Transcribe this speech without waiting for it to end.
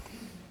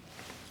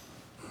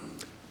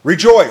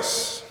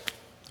Rejoice.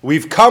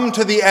 We've come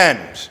to the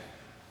end.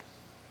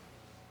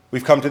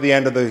 We've come to the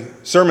end of the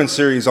sermon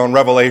series on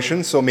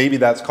Revelation, so maybe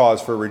that's cause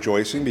for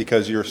rejoicing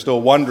because you're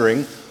still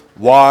wondering,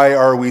 why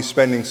are we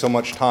spending so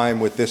much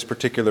time with this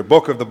particular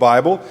book of the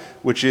Bible,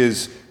 which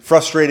is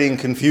frustrating,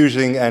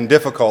 confusing, and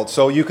difficult.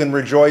 So you can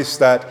rejoice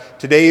that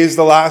today is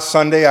the last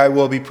Sunday I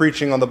will be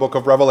preaching on the book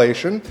of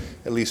Revelation,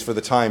 at least for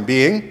the time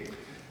being.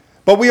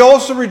 But we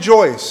also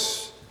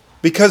rejoice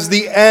because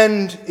the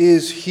end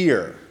is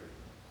here.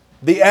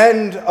 The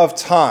end of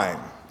time.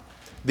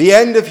 The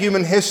end of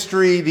human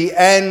history, the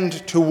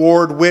end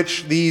toward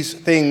which these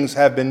things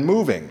have been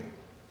moving.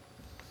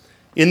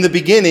 In the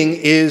beginning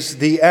is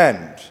the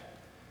end.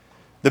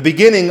 The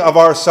beginning of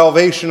our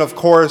salvation, of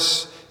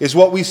course, is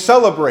what we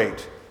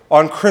celebrate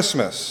on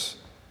Christmas.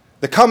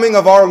 The coming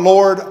of our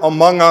Lord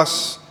among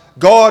us,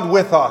 God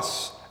with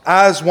us,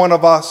 as one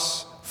of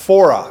us,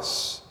 for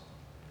us.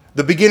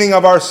 The beginning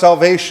of our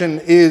salvation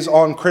is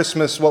on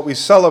Christmas what we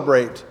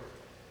celebrate,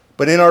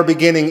 but in our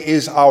beginning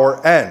is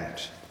our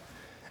end.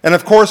 And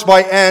of course,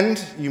 by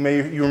end, you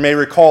may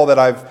recall that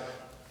I've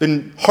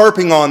been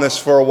harping on this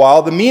for a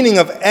while. The meaning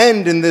of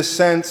end in this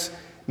sense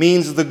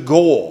means the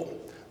goal,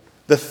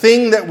 the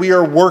thing that we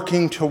are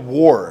working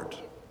toward.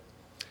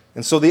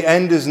 And so the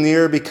end is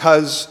near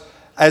because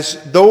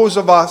as those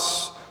of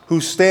us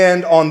who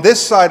stand on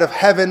this side of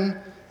heaven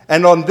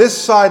and on this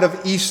side of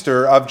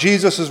Easter, of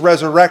Jesus'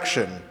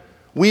 resurrection,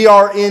 we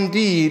are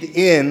indeed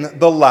in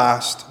the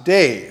last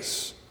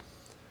days.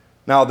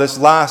 Now, this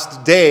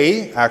last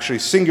day, actually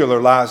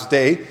singular last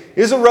day,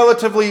 is a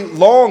relatively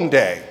long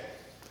day.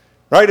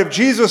 Right? If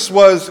Jesus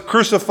was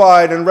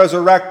crucified and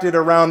resurrected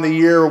around the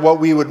year what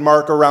we would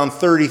mark around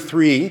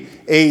 33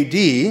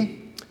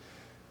 AD,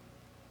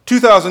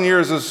 2,000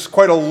 years is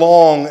quite a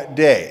long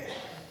day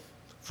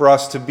for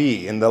us to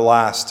be in the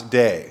last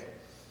day.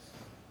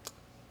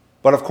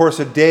 But of course,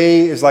 a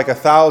day is like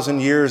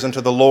 1,000 years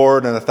unto the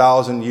Lord, and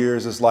 1,000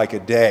 years is like a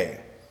day.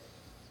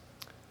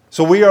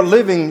 So we are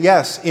living,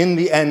 yes, in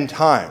the end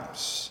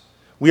times.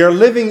 We are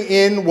living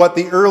in what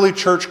the early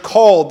church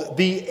called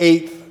the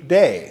eighth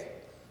day.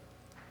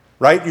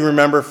 Right? You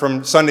remember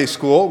from Sunday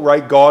school,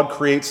 right? God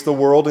creates the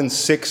world in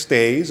 6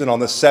 days, and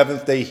on the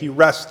seventh day he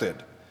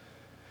rested.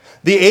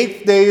 The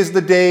eighth day is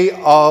the day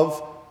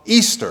of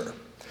Easter,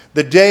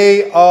 the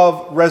day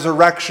of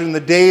resurrection,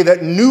 the day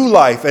that new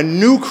life and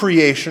new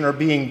creation are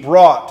being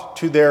brought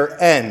to their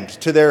end,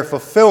 to their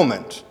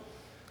fulfillment.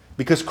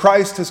 Because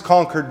Christ has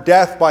conquered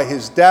death by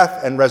his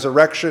death and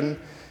resurrection,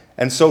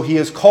 and so he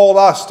has called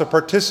us to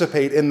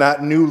participate in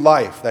that new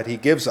life that he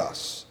gives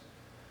us.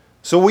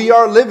 So we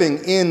are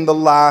living in the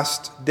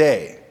last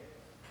day.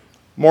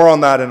 More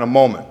on that in a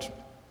moment.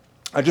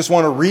 I just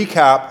want to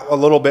recap a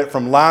little bit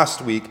from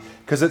last week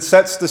because it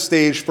sets the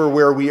stage for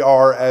where we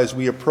are as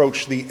we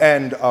approach the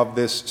end of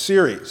this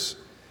series.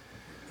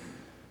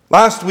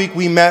 Last week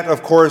we met,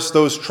 of course,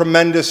 those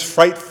tremendous,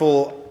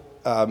 frightful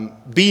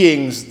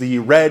beings, the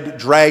red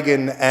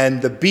dragon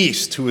and the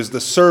beast, who is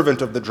the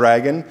servant of the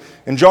dragon.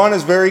 And John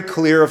is very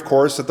clear, of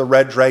course, that the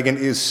red dragon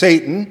is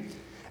Satan,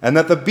 and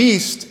that the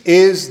beast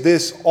is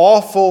this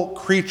awful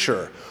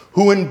creature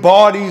who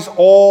embodies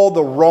all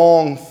the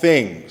wrong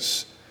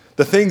things,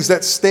 the things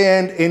that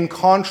stand in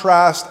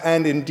contrast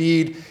and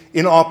indeed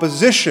in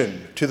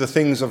opposition to the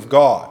things of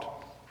God.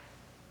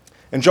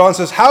 And John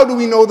says, how do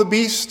we know the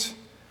beast?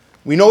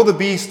 We know the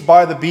beast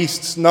by the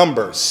beast's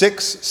number,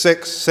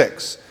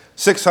 666.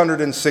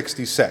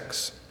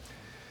 666.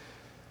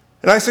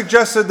 And I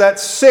suggested that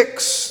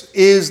 6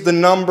 is the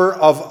number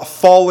of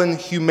fallen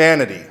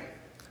humanity,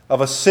 of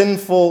a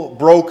sinful,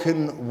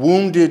 broken,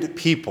 wounded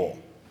people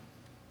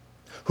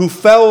who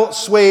fell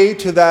sway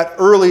to that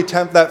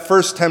that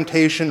first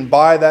temptation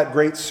by that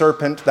great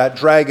serpent, that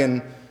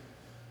dragon,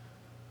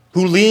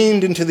 who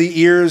leaned into the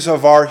ears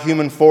of our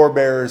human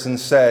forebears and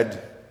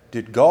said,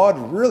 did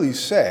God really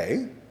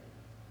say?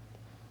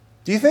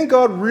 Do you think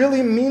God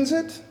really means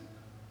it?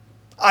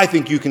 I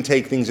think you can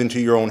take things into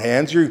your own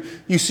hands.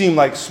 You seem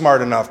like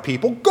smart enough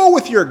people. Go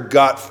with your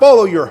gut.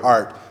 Follow your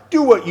heart.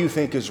 Do what you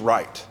think is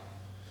right.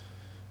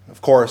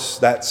 Of course,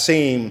 that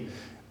same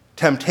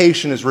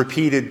temptation is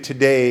repeated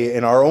today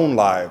in our own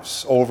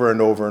lives over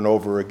and over and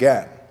over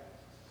again.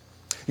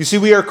 You see,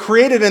 we are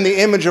created in the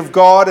image of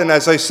God, and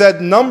as I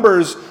said,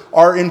 numbers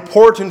are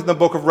important in the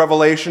book of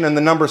Revelation, and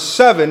the number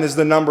 7 is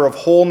the number of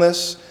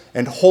wholeness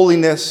and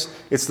holiness.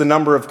 It's the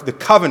number of the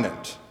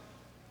covenant.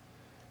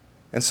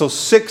 And so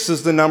 6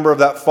 is the number of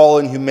that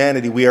fallen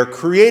humanity. We are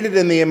created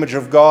in the image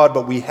of God,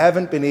 but we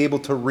haven't been able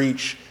to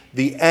reach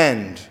the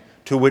end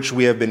to which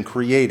we have been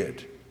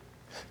created.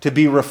 To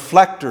be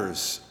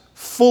reflectors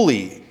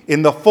fully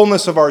in the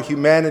fullness of our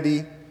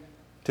humanity,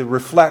 to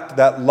reflect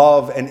that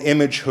love and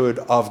imagehood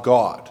of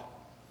God.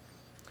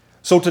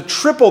 So to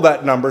triple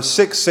that number,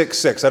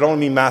 666, I don't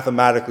mean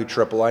mathematically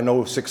triple. I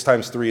know 6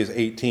 times 3 is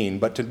 18,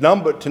 but to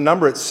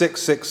number it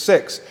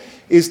 666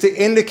 is to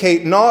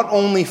indicate not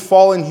only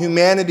fallen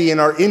humanity in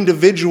our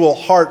individual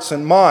hearts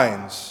and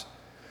minds,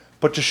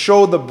 but to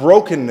show the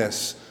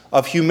brokenness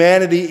of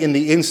humanity in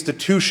the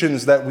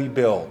institutions that we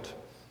build.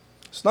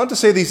 It's not to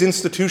say these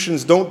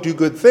institutions don't do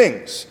good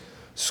things.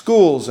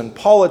 Schools and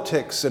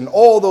politics and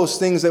all those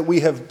things that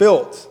we have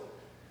built.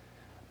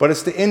 But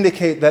it's to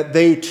indicate that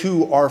they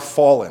too are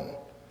fallen.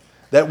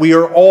 That we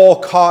are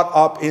all caught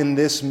up in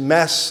this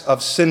mess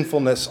of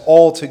sinfulness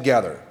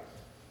altogether.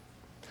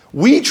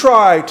 We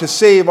try to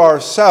save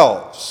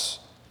ourselves.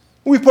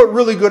 We put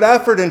really good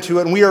effort into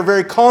it, and we are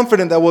very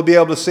confident that we'll be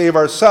able to save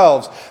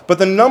ourselves. But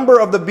the number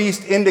of the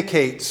beast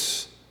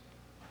indicates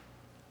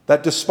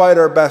that despite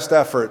our best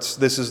efforts,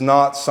 this is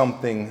not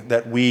something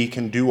that we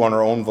can do on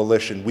our own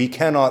volition. We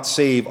cannot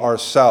save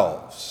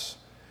ourselves.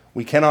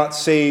 We cannot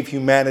save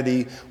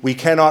humanity. We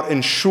cannot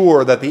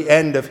ensure that the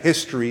end of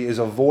history is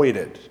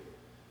avoided.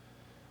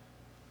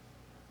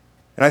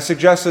 And I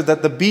suggested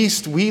that the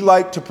beast, we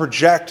like to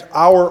project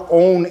our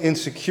own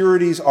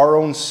insecurities, our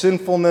own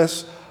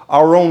sinfulness,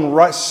 our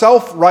own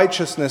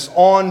self-righteousness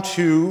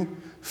onto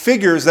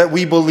figures that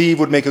we believe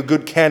would make a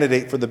good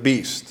candidate for the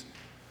beast.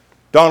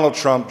 Donald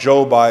Trump,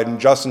 Joe Biden,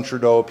 Justin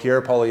Trudeau,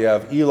 Pierre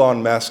Poilievre,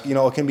 Elon Musk,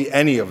 it can be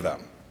any of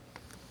them.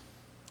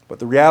 But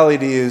the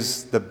reality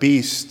is the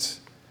beast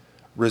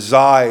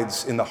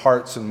resides in the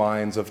hearts and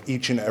minds of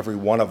each and every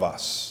one of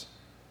us,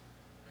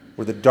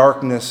 where the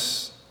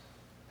darkness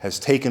has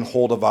taken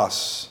hold of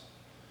us,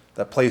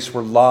 that place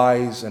where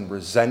lies and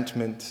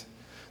resentment,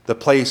 the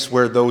place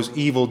where those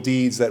evil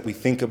deeds that we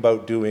think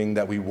about doing,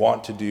 that we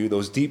want to do,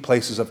 those deep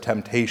places of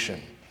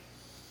temptation.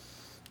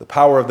 The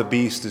power of the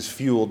beast is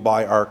fueled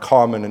by our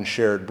common and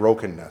shared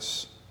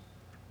brokenness.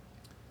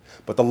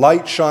 But the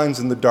light shines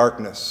in the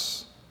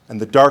darkness, and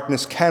the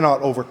darkness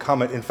cannot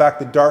overcome it. In fact,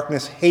 the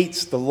darkness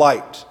hates the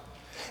light.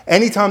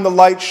 Anytime the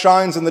light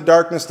shines in the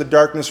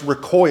darkness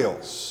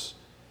recoils.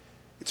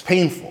 It's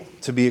painful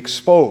to be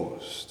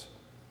exposed.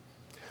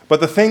 But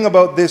the thing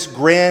about this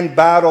grand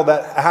battle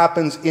that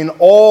happens in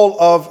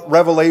all of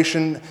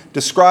Revelation,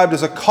 described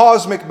as a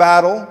cosmic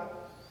battle,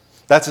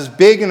 that's as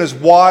big and as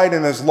wide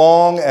and as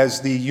long as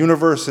the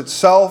universe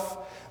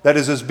itself, that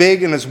is as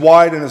big and as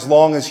wide and as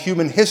long as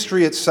human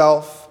history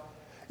itself,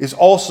 is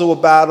also a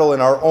battle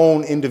in our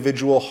own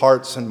individual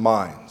hearts and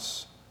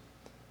minds.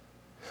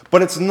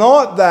 But it's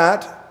not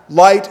that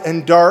light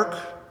and dark,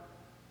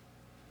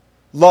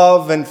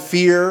 love and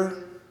fear,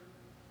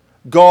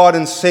 God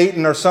and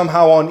Satan are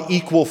somehow on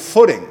equal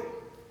footing.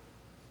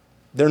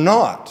 They're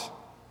not.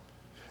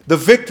 The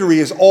victory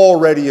is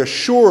already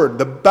assured.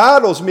 The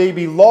battles may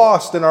be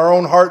lost in our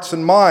own hearts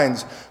and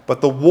minds,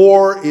 but the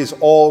war is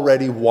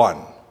already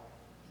won.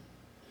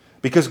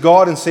 Because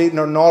God and Satan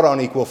are not on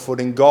equal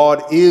footing.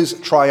 God is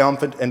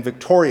triumphant and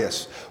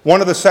victorious.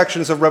 One of the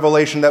sections of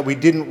Revelation that we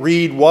didn't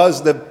read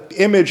was the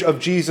image of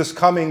Jesus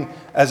coming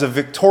as a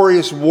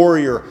victorious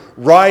warrior,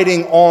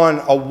 riding on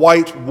a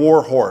white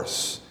war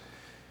horse.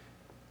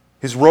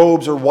 His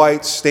robes are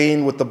white,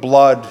 stained with the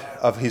blood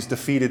of his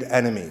defeated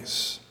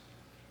enemies.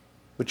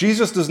 But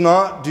Jesus does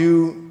not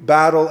do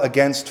battle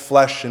against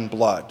flesh and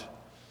blood.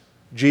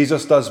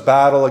 Jesus does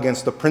battle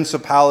against the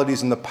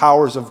principalities and the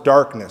powers of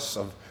darkness,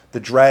 of the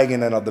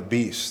dragon and of the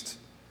beast.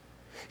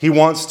 He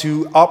wants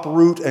to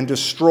uproot and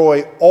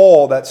destroy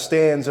all that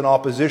stands in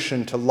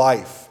opposition to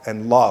life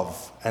and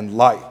love and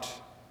light.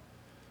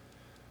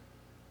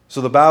 So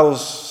the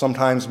battles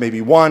sometimes may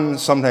be won,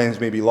 sometimes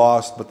may be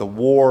lost, but the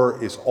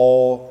war is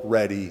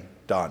already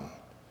done.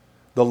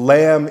 The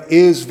Lamb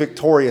is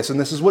victorious, and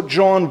this is what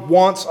John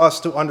wants us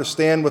to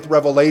understand with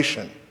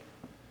Revelation.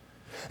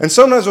 And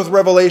sometimes with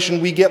Revelation,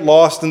 we get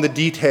lost in the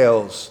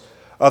details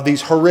of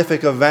these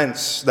horrific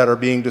events that are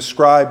being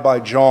described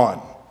by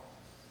John.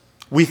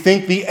 We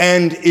think the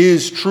end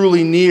is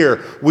truly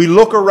near. We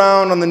look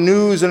around on the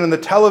news and in the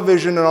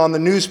television and on the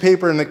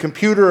newspaper and the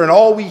computer, and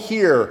all we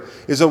hear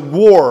is a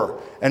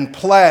war and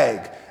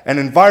plague and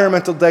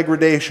environmental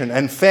degradation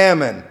and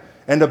famine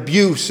and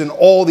abuse and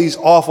all these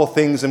awful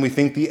things, and we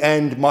think the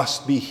end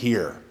must be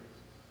here.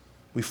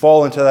 We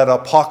fall into that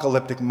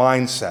apocalyptic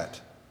mindset.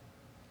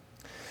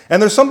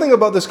 And there's something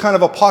about this kind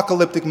of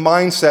apocalyptic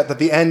mindset that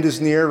the end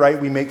is near,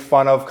 right? We make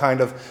fun of kind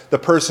of the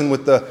person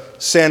with the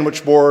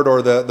sandwich board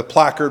or the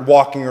placard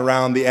walking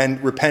around, the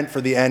end, repent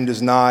for the end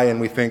is nigh, and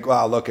we think,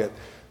 wow, look at,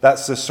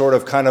 that's this sort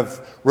of kind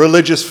of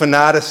religious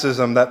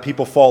fanaticism that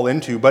people fall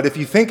into. But if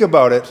you think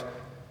about it,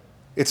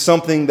 it's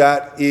something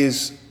that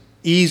is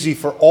easy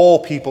for all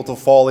people to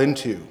fall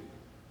into.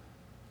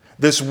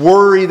 This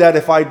worry that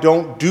if I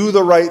don't do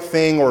the right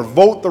thing or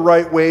vote the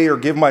right way or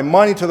give my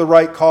money to the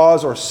right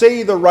cause or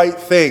say the right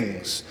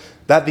things,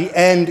 that the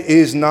end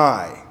is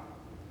nigh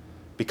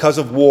because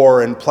of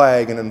war and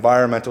plague and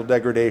environmental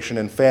degradation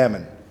and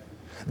famine.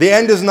 The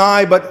end is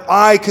nigh, but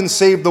I can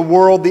save the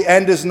world. The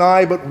end is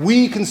nigh, but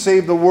we can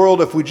save the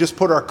world if we just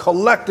put our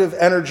collective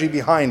energy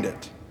behind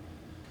it.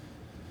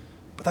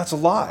 But that's a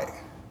lie.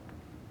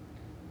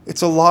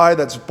 It's a lie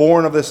that's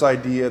born of this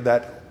idea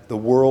that the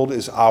world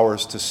is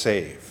ours to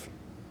save.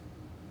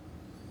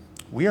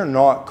 We are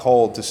not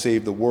called to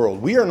save the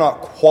world. We are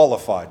not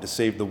qualified to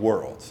save the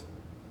world.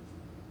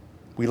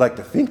 We like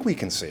to think we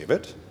can save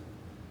it.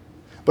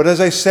 But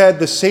as I said,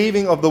 the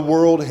saving of the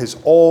world has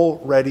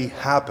already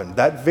happened.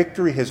 That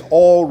victory has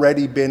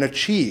already been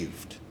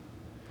achieved.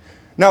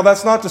 Now,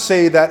 that's not to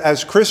say that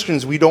as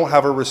Christians we don't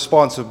have a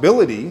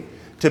responsibility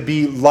to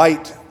be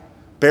light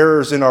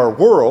bearers in our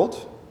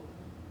world.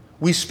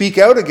 We speak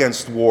out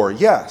against war,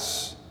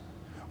 yes.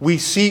 We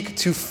seek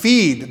to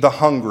feed the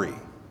hungry.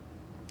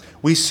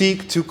 We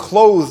seek to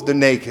clothe the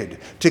naked,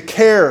 to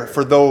care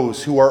for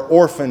those who are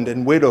orphaned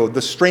and widowed,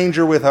 the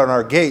stranger within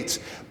our gates.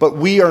 But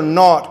we are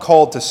not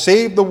called to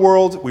save the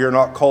world. We are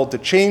not called to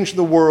change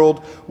the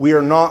world. We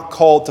are not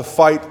called to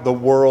fight the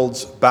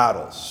world's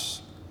battles.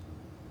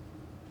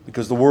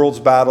 Because the world's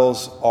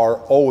battles are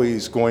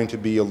always going to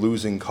be a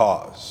losing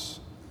cause.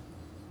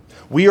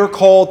 We are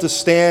called to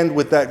stand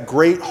with that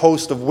great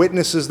host of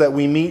witnesses that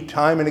we meet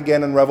time and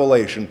again in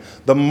Revelation,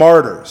 the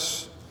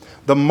martyrs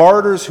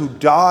who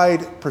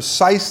died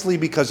precisely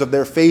because of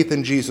their faith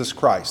in Jesus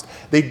Christ.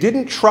 They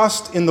didn't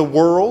trust in the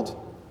world.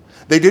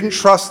 They didn't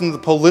trust in the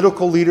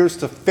political leaders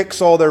to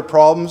fix all their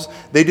problems.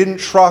 They didn't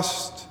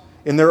trust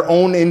in their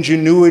own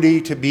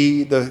ingenuity to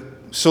be the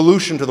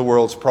solution to the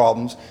world's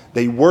problems.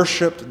 They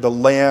worshiped the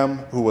Lamb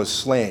who was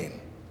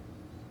slain.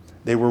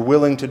 They were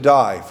willing to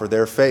die for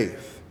their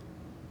faith.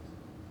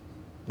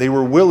 They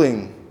were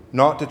willing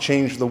not to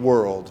change the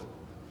world,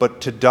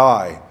 but to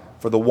die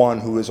for the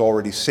one who has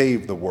already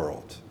saved the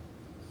world.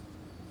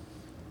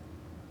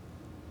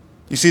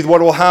 You see what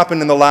will happen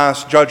in the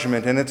last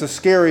judgment, and it's a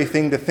scary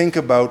thing to think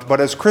about,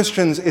 but as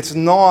Christians, it's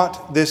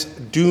not this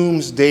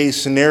doomsday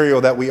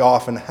scenario that we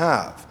often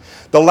have.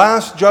 The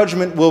last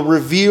judgment will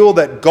reveal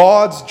that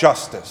God's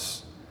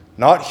justice,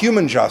 not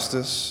human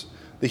justice,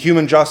 the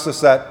human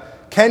justice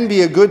that can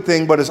be a good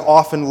thing but is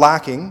often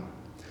lacking,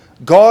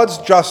 God's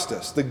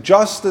justice, the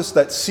justice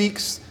that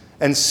seeks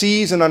and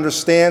sees and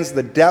understands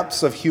the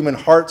depths of human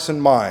hearts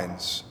and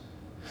minds,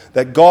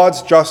 that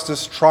God's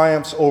justice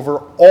triumphs over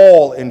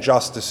all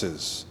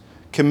injustices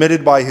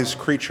committed by his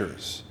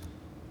creatures.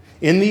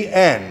 In the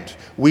end,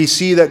 we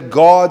see that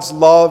God's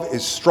love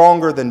is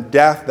stronger than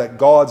death, that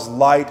God's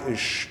light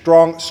is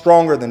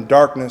stronger than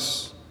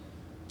darkness,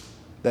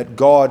 that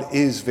God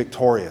is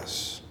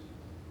victorious.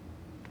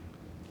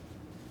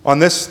 On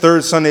this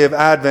third Sunday of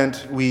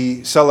Advent,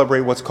 we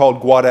celebrate what's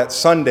called Gaudete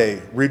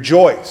Sunday,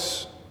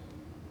 rejoice.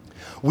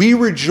 We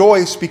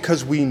rejoice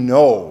because we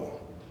know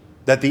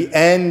that the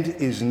end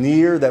is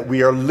near, that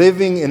we are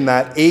living in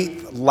that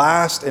eighth,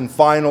 last, and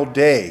final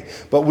day.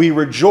 But we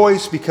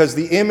rejoice because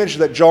the image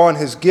that John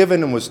has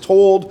given and was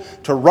told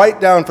to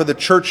write down for the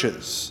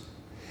churches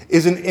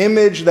is an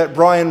image that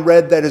Brian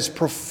read that is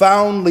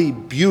profoundly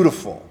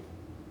beautiful.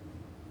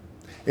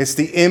 It's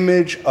the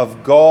image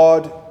of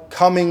God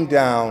coming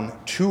down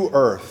to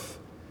earth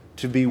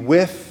to be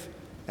with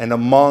and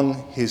among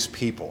his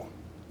people.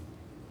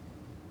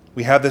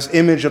 We have this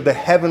image of the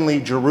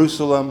heavenly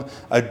Jerusalem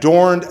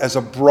adorned as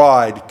a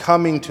bride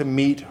coming to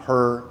meet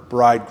her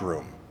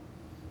bridegroom.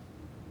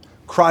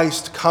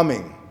 Christ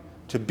coming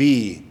to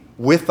be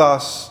with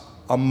us,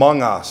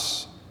 among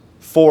us,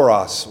 for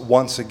us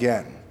once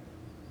again.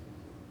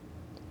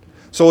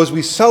 So as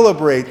we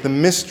celebrate the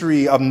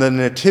mystery of the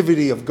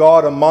nativity of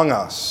God among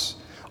us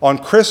on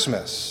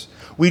Christmas,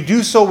 we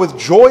do so with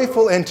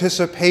joyful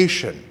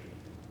anticipation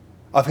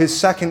of his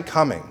second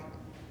coming.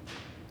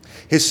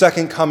 His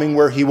second coming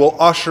where he will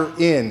usher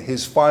in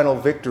his final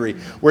victory,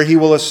 where he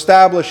will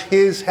establish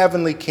his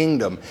heavenly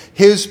kingdom,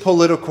 his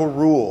political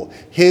rule,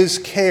 his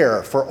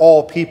care for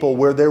all people,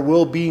 where there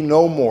will be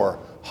no more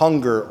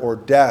hunger or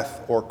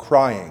death or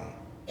crying.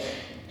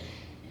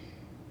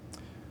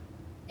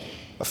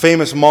 A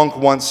famous monk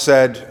once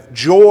said,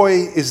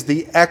 "Joy is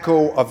the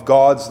echo of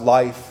God's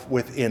life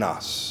within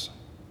us."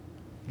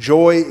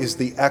 Joy is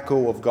the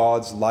echo of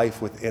God's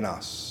life within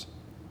us.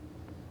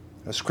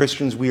 As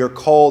Christians, we are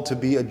called to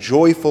be a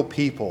joyful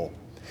people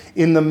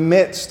in the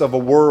midst of a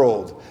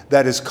world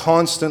that is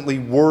constantly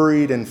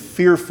worried and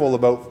fearful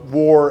about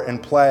war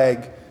and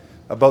plague,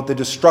 about the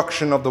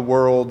destruction of the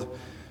world,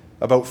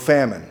 about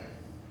famine.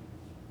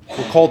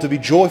 We're called to be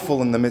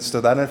joyful in the midst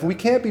of that. And if we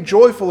can't be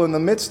joyful in the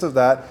midst of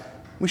that,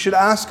 we should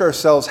ask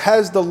ourselves,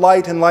 has the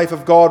light and life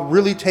of God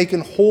really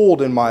taken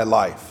hold in my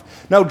life?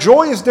 Now,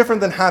 joy is different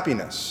than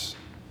happiness.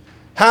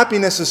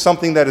 Happiness is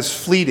something that is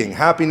fleeting.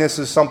 Happiness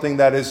is something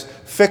that is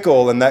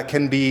fickle and that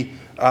can be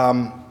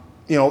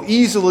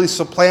easily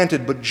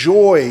supplanted. But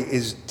joy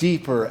is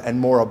deeper and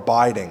more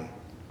abiding.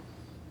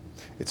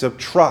 It's a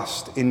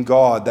trust in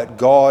God that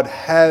God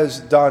has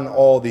done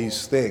all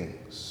these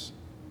things.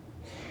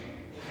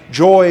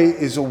 Joy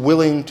is a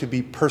willing to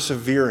be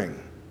persevering.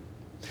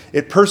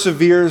 It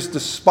perseveres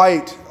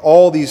despite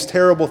all these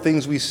terrible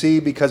things we see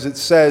because it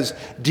says,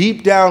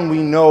 deep down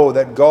we know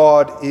that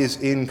God is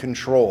in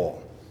control.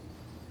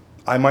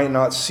 I might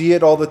not see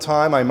it all the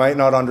time. I might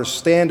not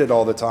understand it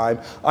all the time.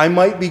 I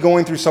might be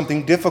going through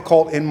something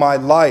difficult in my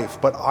life,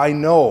 but I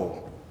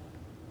know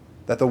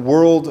that the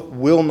world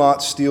will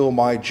not steal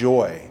my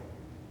joy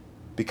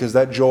because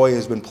that joy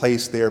has been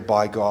placed there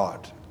by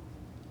God.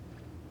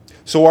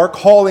 So our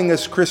calling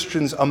as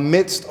Christians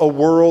amidst a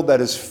world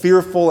that is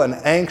fearful and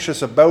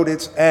anxious about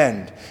its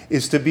end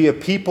is to be a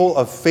people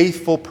of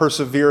faithful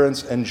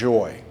perseverance and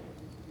joy.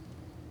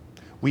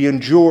 We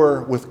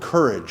endure with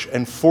courage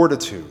and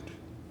fortitude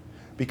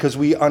because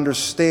we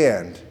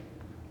understand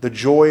the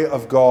joy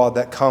of God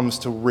that comes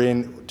to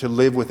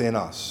live within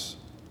us.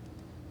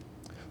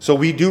 So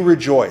we do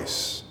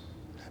rejoice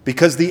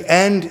because the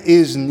end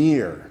is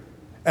near,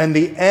 and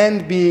the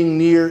end being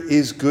near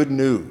is good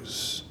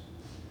news.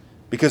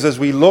 Because as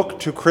we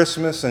look to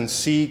Christmas and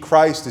see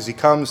Christ as he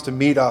comes to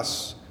meet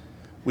us,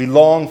 we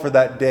long for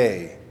that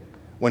day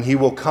when he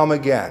will come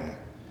again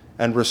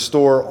and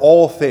restore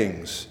all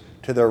things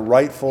to their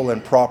rightful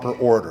and proper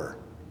order.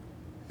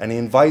 And he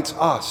invites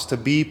us to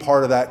be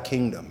part of that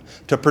kingdom,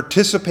 to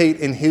participate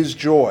in his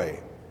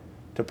joy,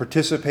 to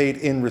participate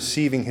in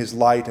receiving his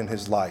light and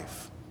his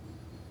life.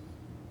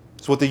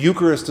 It's what the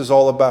Eucharist is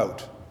all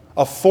about,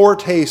 a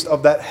foretaste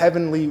of that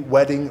heavenly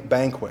wedding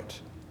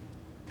banquet.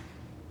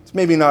 It's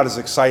maybe not as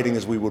exciting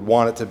as we would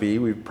want it to be.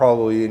 We've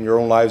probably, in your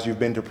own lives, you've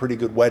been to pretty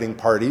good wedding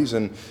parties,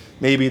 and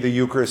maybe the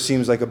Eucharist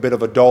seems like a bit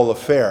of a dull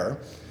affair.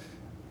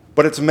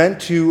 But it's meant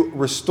to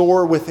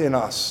restore within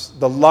us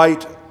the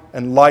light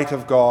and light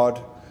of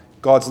God,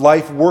 God's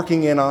life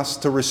working in us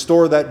to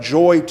restore that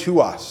joy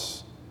to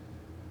us.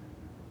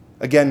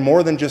 Again,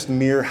 more than just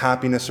mere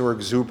happiness or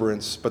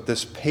exuberance, but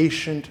this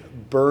patient,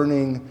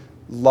 burning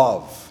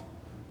love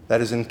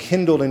that is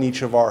enkindled in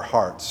each of our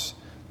hearts,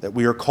 that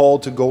we are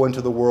called to go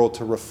into the world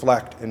to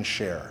reflect and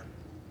share.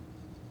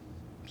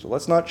 So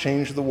let's not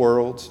change the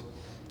world.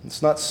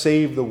 Let's not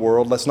save the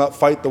world. Let's not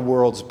fight the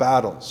world's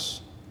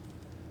battles.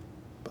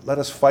 But let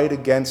us fight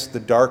against the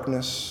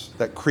darkness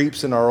that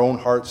creeps in our own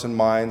hearts and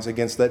minds,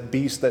 against that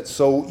beast that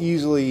so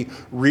easily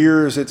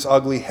rears its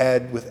ugly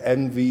head with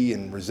envy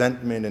and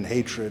resentment and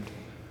hatred.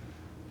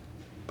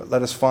 But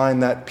let us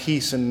find that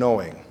peace in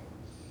knowing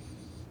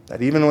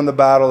that even when the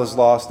battle is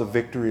lost, the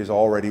victory is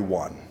already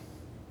won.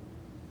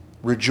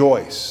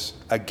 Rejoice.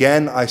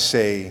 Again, I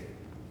say,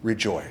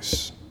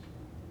 rejoice.